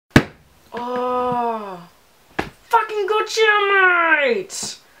Oh, fucking gotcha,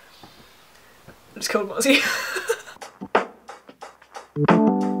 mate! I just killed Mozzie.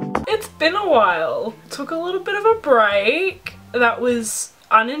 It's been a while. Took a little bit of a break. That was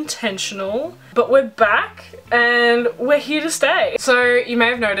unintentional, but we're back and we're here to stay. So you may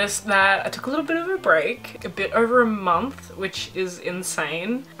have noticed that I took a little bit of a break, a bit over a month, which is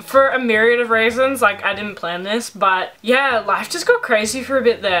insane for a myriad of reasons. Like, I didn't plan this, but yeah, life just got crazy for a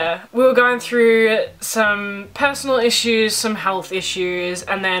bit there. We were going through some personal issues, some health issues,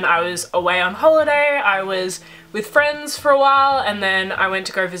 and then I was away on holiday. I was with friends for a while, and then I went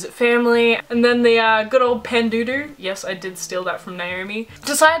to go visit family, and then the good old Pandoodoo, yes, I did steal that from Naomi,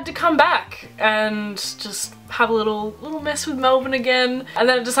 decided to come back and just have a little mess with Melbourne again, and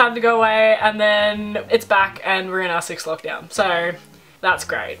then it decided to go away, and then it's back and we're in our 6th lockdown. So that's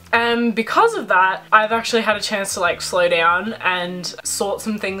great. And because of that, I've actually had a chance to like slow down and sort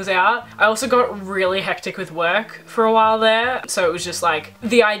some things out. I also got really hectic with work for a while there. So it was just like,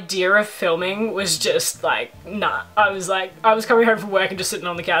 the idea of filming was just like, nah. I was coming home from work and just sitting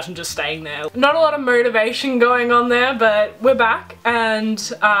on the couch and just staying there. Not a lot of motivation going on there, but we're back and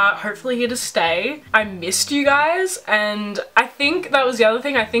hopefully here to stay. I missed you guys, and I think that was the other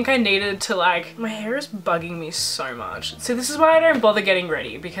thing. I think I needed to like, my hair is bugging me so much. So this is why I don't bother getting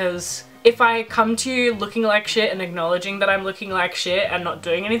ready, because if I come to you looking like shit and acknowledging that I'm looking like shit and not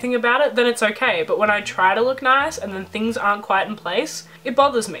doing anything about it, then it's okay. But when I try to look nice and then things aren't quite in place, it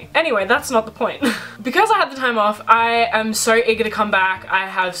bothers me. Anyway, that's not the point. Because I had the time off, I am so eager to come back. I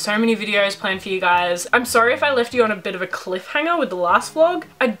have so many videos planned for you guys. I'm sorry if I left you on a bit of a cliffhanger with the last vlog.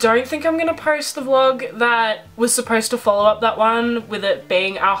 I don't think I'm gonna post the vlog that was supposed to follow up that one with it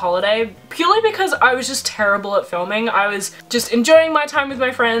being our holiday, purely because I was just terrible at filming. I was just enjoying my time with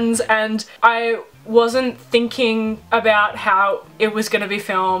my friends, and I wasn't thinking about how it was going to be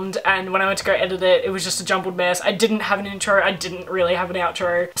filmed, and when I went to go edit it, it was just a jumbled mess. I didn't have an intro, I didn't really have an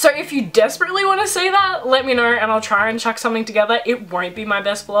outro. So if you desperately want to see that, let me know and I'll try and chuck something together. It won't be my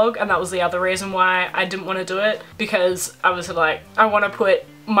best vlog, and that was the other reason why I didn't want to do it, because I was like, I want to put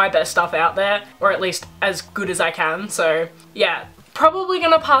my best stuff out there, or at least as good as I can. So yeah, probably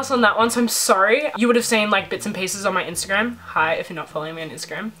gonna pass on that one, so I'm sorry. You would have seen like bits and pieces on my Instagram. Hi, if you're not following me on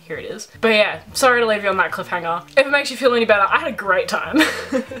Instagram, here it is. But yeah, sorry to leave you on that cliffhanger. If it makes you feel any better, I had a great time.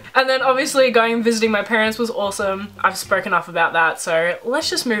 And then obviously going and visiting my parents was awesome. I've spoken enough about that, so let's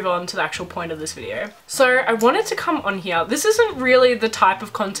just move on to the actual point of this video. So I wanted to come on here. This isn't really the type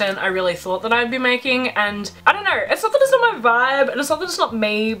of content I really thought that I'd be making, and I don't know, it's not that it's not my vibe, and it's not that it's not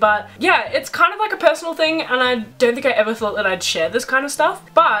me, but yeah, it's kind of like a personal thing, and I don't think I ever thought that I'd share this kind of stuff.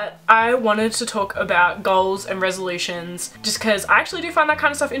 But I wanted to talk about goals and resolutions just because I actually do find that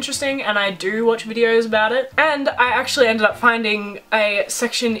kind of stuff interesting, and I do watch videos about it. And I actually ended up finding a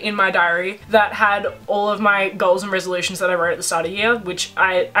section in my diary that had all of my goals and resolutions that I wrote at the start of the year, which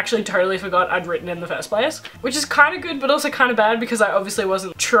I actually totally forgot I'd written in the first place, which is kind of good but also kind of bad, because I obviously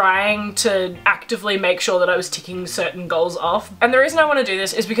wasn't trying to actively make sure that I was ticking certain goals off. And the reason I want to do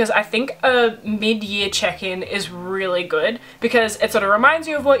this is because I think a mid-year check-in is really good, because it sort of reminds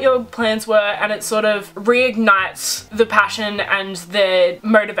you of what your plans were, and it sort of reignites the passion and the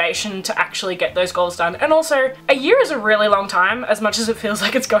motivation to actually get those goals done. And also, a year is a really long time, as much as it feels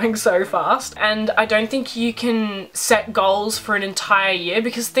like it's going so fast, and I don't think you can set goals for an entire year,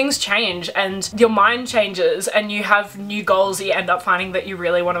 because things change and your mind changes and you have new goals that you end up finding that you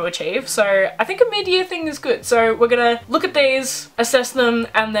really want to achieve. So I think a mid-year thing is good. So we're gonna look at these, assess them,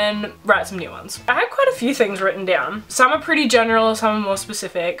 and then write some new ones. I had quite a few things written down. Some are pretty general, some are more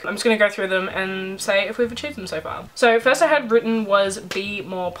specific. I'm just gonna go through them and say if we've achieved them so far. So first I had written was be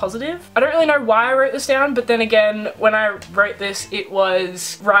more positive. I don't really know why I wrote this down, but then again, when I wrote this, it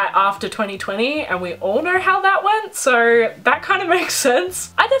was right after 2020, and we all know how that went, so that kind of makes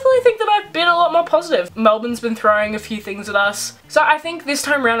sense. I definitely think that I've been a lot more positive. Melbourne's been throwing a few things at us, so I think this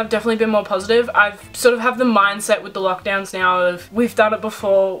time around I've definitely been more positive. I've sort of have the mindset with the lockdowns now of, we've done it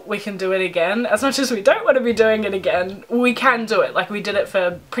before, we can do it again. As much as we don't want to be doing it again, we can do it. Like, we did it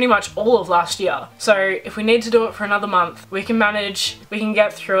for pretty much all of last year. So if we need to do it for another month, we can manage, we can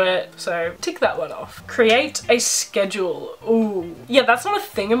get through it. So tick that one off. Create a schedule. Ooh. Yeah, that's not a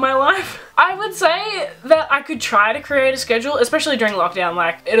thing in my life. I would say that I could try to create a schedule, especially during lockdown.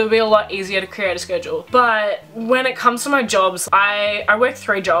 Like, it'll be a lot easier to create a schedule. But when it comes to my jobs, I work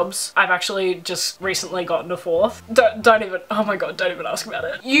 3 jobs. I've actually just recently gotten a 4th. Don't even, oh my god, don't even ask about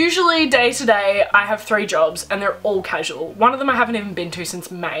it. Usually day to day, I have 3 jobs and they're all casual. One of them I haven't even been to since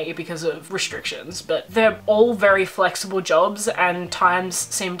May because of restrictions, but they're all very flexible jobs and times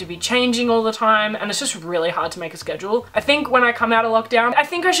seem to be changing all the time, and it's just really hard to make a schedule. I think when I come out of lockdown, I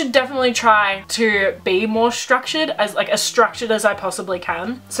think I should definitely try to be more structured, as structured as I possibly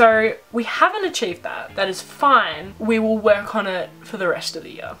can. So we haven't achieved that. That is fine. We will work on it for the rest of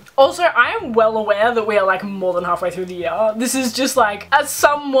the year. Also, I am well aware that we are like more than halfway through the year. This is just like a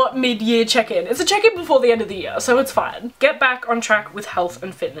somewhat mid-year check-in. It's a check-in before the end of the year, so it's fine. Get back on track with health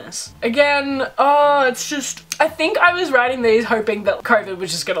and fitness. Again, oh, it's just, I think I was writing these hoping that COVID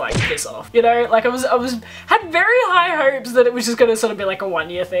was just gonna like piss off, you know? Like had very high hopes that it was just gonna sort of be like a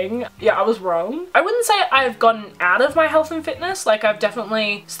one-year thing. Yeah, I was wrong. I wouldn't say I've gotten out of my health and fitness. Like, I've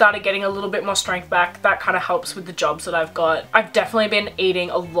definitely started getting a little bit more strength back. That kind of helps with the jobs that I've got. I've definitely been eating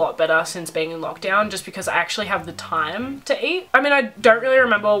a lot better since being in lockdown, just because I actually have the time to eat. I mean, I don't really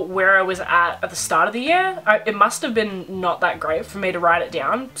remember where I was at the start of the year. It must have been not that great for me to write it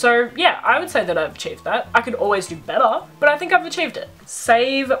down. So yeah, I would say that I've achieved that. I could always do better, but I think I've achieved it.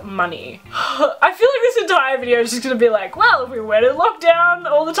 Save money. I feel like this entire video is just gonna be like, well, if we went in lockdown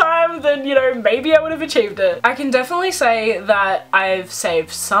all the time, then, you know, maybe I would have achieved it. I can definitely say that I've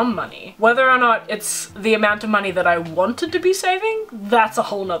saved some money. Whether or not it's the amount of money that I wanted to be saving, that's a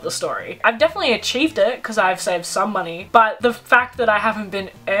whole nother story. I've definitely achieved it because I've saved some money, but the fact that I haven't been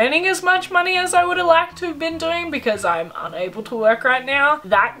earning as much money as I would have liked to have been doing because I'm unable to work right now,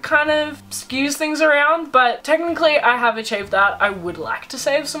 that kind of skews things around. But technically I have achieved that. I would like to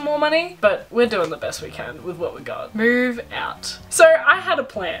save some more money, but we're doing the best we can with what we got. Move out. So I had a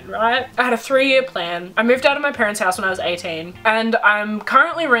plan, right? I had a 3-year plan. I moved out of my parents' house when I was 18, and I'm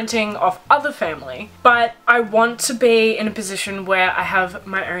currently renting off other family, but I want to be in a position where I have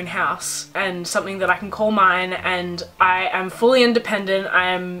my own house and something that I can call mine, and I am fully independent. I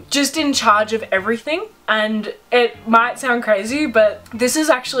am just in charge of everything. And it might sound crazy, but this has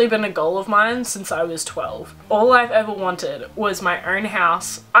actually been a goal of mine since I was 12. All I've ever wanted was my own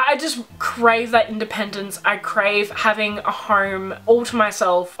house. I just crave that independence. I crave having a home all to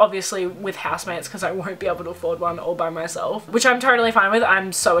myself, obviously with housemates because I won't be able to afford one all by myself, which I'm totally fine with.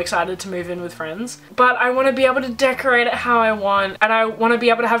 I'm so excited to move in with friends, but I want to be able to decorate it how I want, and I want to be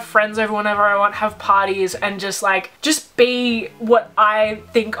able to have friends over whenever I want, have parties, and just be what I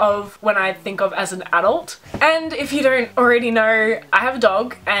think of when I think of as an adult. And if you don't already know, I have a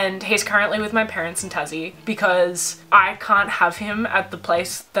dog and he's currently with my parents in Tassie because I can't have him at the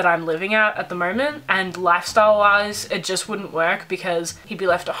place that I'm living at the moment, and lifestyle wise it just wouldn't work because he'd be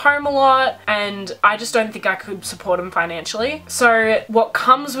left at home a lot and I just don't think I could support him financially. So what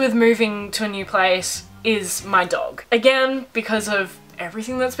comes with moving to a new place is my dog. Again, because of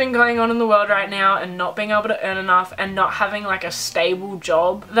everything that's been going on in the world right now and not being able to earn enough and not having like a stable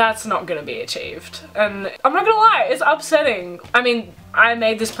job, that's not gonna be achieved. And I'm not gonna lie, it's upsetting. I mean, I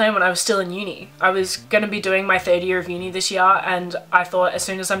made this plan when I was still in uni. I was gonna be doing my 3rd year of uni this year, and I thought as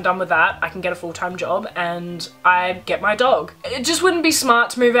soon as I'm done with that, I can get a full-time job and I get my dog. It just wouldn't be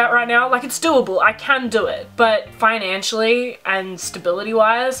smart to move out right now. Like, it's doable, I can do it, but financially and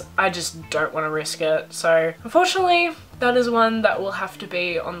stability-wise, I just don't want to risk it. So unfortunately, that is one that will have to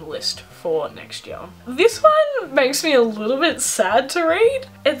be on the list for next year. This one makes me a little bit sad to read.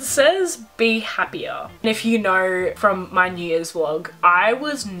 It says, be happier. And if you know from my New Year's vlog, I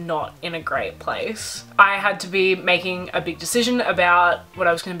was not in a great place. I had to be making a big decision about what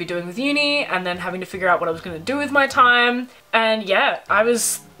I was going to be doing with uni and then having to figure out what I was going to do with my time. And yeah, I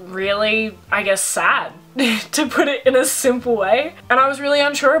was really, I guess, sad to put it in a simple way. And I was really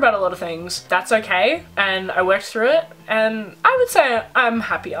unsure about a lot of things. That's okay. And I worked through it. And I would say I'm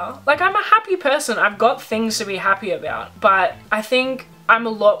happier. Like, I'm a happy person. I've got things to be happy about. But I think I'm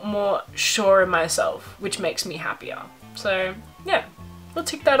a lot more sure in myself, which makes me happier. So yeah, we'll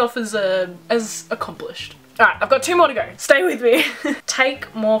tick that off as accomplished. Alright, I've got 2 more to go. Stay with me.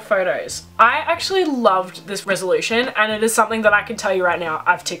 Take more photos. I actually loved this resolution, and it is something that I can tell you right now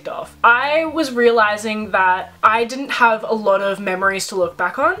I've ticked off. I was realizing that I didn't have a lot of memories to look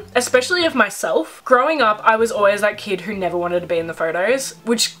back on, especially of myself. Growing up, I was always that kid who never wanted to be in the photos,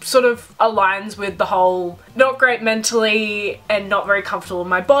 which sort of aligns with the whole not great mentally and not very comfortable in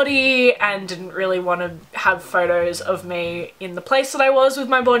my body, and didn't really want to have photos of me in the place that I was with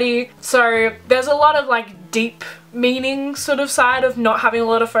my body. So there's a lot of like deep meaning sort of side of not having a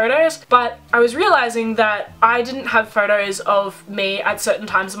lot of photos, but I was realizing that I didn't have photos of me at certain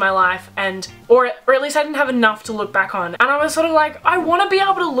times of my life, and or at least I didn't have enough to look back on. And I was sort of like, I want to be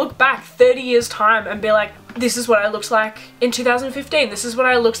able to look back 30 years time and be like, this is what I looked like in 2015, this is what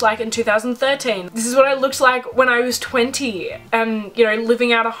I looked like in 2013, this is what I looked like when I was 20 and, you know,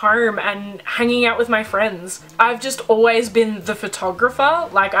 living out of home and hanging out with my friends. I've just always been the photographer.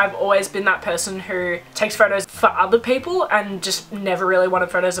 Like, I've always been that person who takes photos for other people and just never really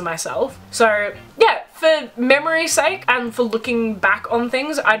wanted photos of myself. So yeah, for memory's sake and for looking back on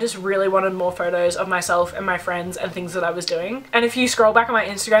things, I just really wanted more photos of myself and my friends and things that I was doing. And if you scroll back on my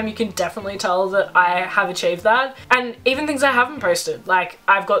Instagram, you can definitely tell that I have achieved that. And even things I haven't posted, like,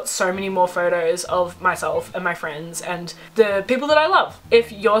 I've got so many more photos of myself and my friends and the people that I love.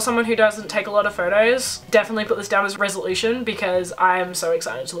 If you're someone who doesn't take a lot of photos, definitely put this down as a resolution, because I am so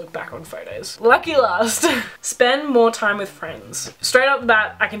excited to look back on photos. Lucky last. Spend more time with friends. Straight up the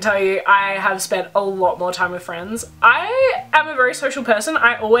bat, I can tell you, I have spent a lot more time with friends. I am a very social person.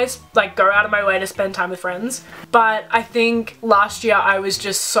 I always like go out of my way to spend time with friends, but I think last year I was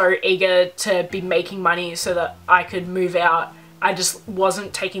just so eager to be making money so that I could move out. I just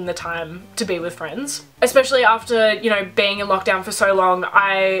wasn't taking the time to be with friends. Especially after, you know, being in lockdown for so long,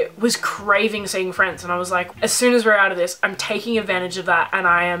 I was craving seeing friends, and I was like, as soon as we're out of this, I'm taking advantage of that and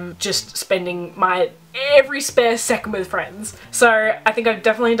I am just spending my every spare second with friends. So I think I've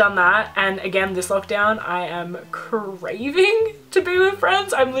definitely done that, and again this lockdown I am craving to be with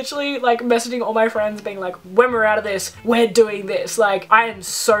friends. I'm literally like messaging all my friends being like, when we're out of this, we're doing this. Like, I am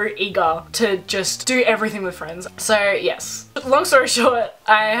so eager to just do everything with friends. So yes, long story short,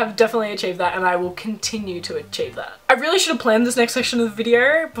 I have definitely achieved that and I will continue to achieve that. I really should have planned this next section of the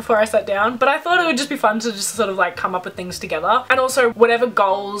video before I sat down, but I thought it would just be fun to just sort of like come up with things together. And also, whatever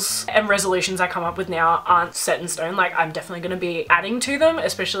goals and resolutions I come up with now aren't set in stone. Like, I'm definitely going to be adding to them,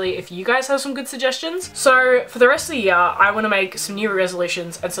 especially if you guys have some good suggestions. So for the rest of the year, I want to make some new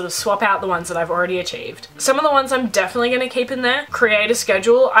resolutions and sort of swap out the ones that I've already achieved. Some of the ones I'm definitely going to keep in there. Create a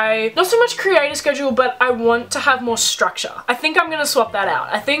schedule. Not so much create a schedule, but I want to have more structure. I think I'm going to swap that out.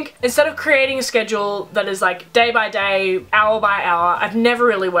 I think instead of creating a schedule that is like day by day, hour by hour, I've never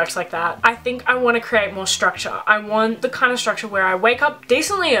really worked like that. I think I want to create more structure. I want the kind of structure where I wake up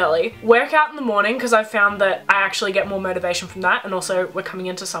decently early, work out in the morning, because I've found that I actually get more motivation from that, and also we're coming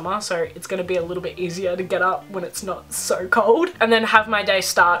into summer, so it's going to be a little bit easier to get up when it's not so cold, and then have my day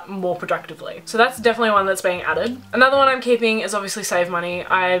start more productively. So that's definitely one that's being added. Another one I'm keeping is obviously save money.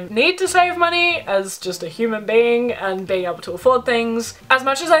 I need to save money as just a human being and being able to afford things. As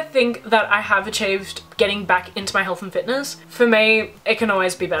much as I think that I have achieved getting back into my health and fitness, for me it can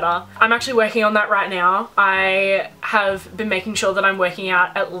always be better. I'm actually working on that right now. I have been making sure that I'm working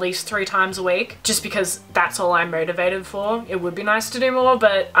out at least 3 times a week, just because that's all I'm motivated for. It would be nice to do more,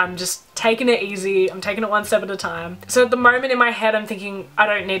 but I'm just taking it easy. I'm taking it one step at a time. So at the moment in my head I'm thinking I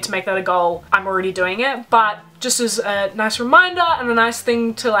don't need to make that a goal. I'm already doing it, but just as a nice reminder and a nice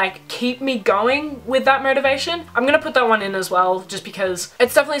thing to like keep me going with that motivation, I'm gonna put that one in as well, just because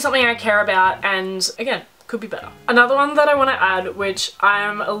it's definitely something I care about, and again, could be better. Another one that I want to add, which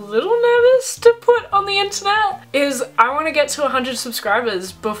I'm a little nervous to put on the internet, is I want to get to 100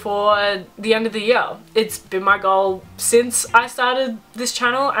 subscribers before the end of the year. It's been my goal since I started this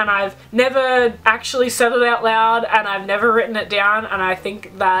channel, and I've never actually said it out loud, and I've never written it down, and I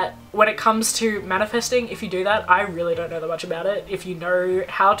think that when it comes to manifesting, if you do that, I really don't know that much about it. If you know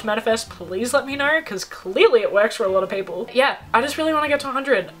how to manifest, please let me know, because clearly it works for a lot of people. Yeah, I just really want to get to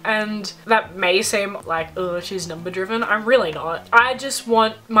 100, and that may seem like, oh, she's number driven. I'm really not. I just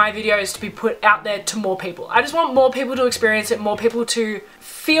want my videos to be put out there to more people. I just want more people to experience it, more people to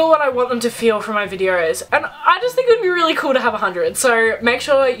feel what I want them to feel from my videos, and I just think it would be really cool to have 100. So make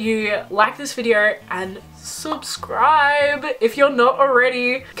sure you like this video and subscribe if you're not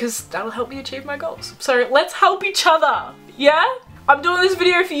already, because that'll help me achieve my goals. So let's help each other, yeah? I'm doing this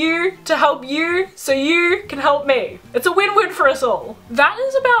video for you, to help you, so you can help me. It's a win-win for us all. That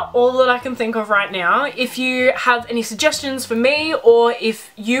is about all that I can think of right now. If you have any suggestions for me, or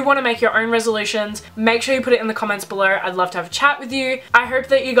if you want to make your own resolutions, make sure you put it in the comments below. I'd love to have a chat with you. I hope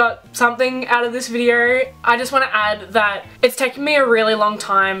that you got something out of this video. I just want to add that it's taken me a really long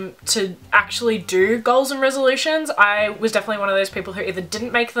time to actually do goals and resolutions. I was definitely one of those people who either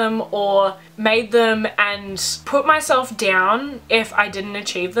didn't make them or made them and put myself down if I didn't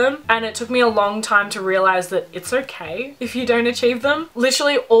achieve them, and it took me a long time to realize that it's okay if you don't achieve them.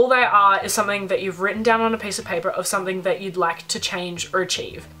 Literally all they are is something that you've written down on a piece of paper of something that you'd like to change or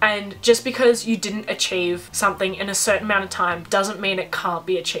achieve, and just because you didn't achieve something in a certain amount of time doesn't mean it can't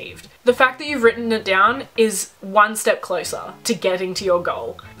be achieved. The the fact that you've written it down is one step closer to getting to your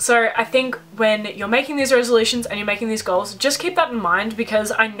goal. So I think when you're making these resolutions and you're making these goals, just keep that in mind,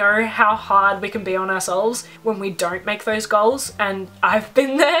 because I know how hard we can be on ourselves when we don't make those goals, and I've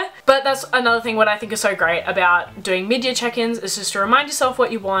been there. But that's another thing what I think is so great about doing mid-year check-ins, is just to remind yourself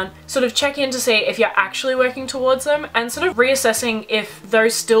what you want, sort of check in to see if you're actually working towards them, and sort of reassessing if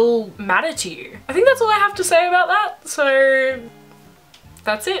those still matter to you. I think that's all I have to say about that, so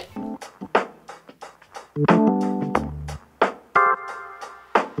that's it.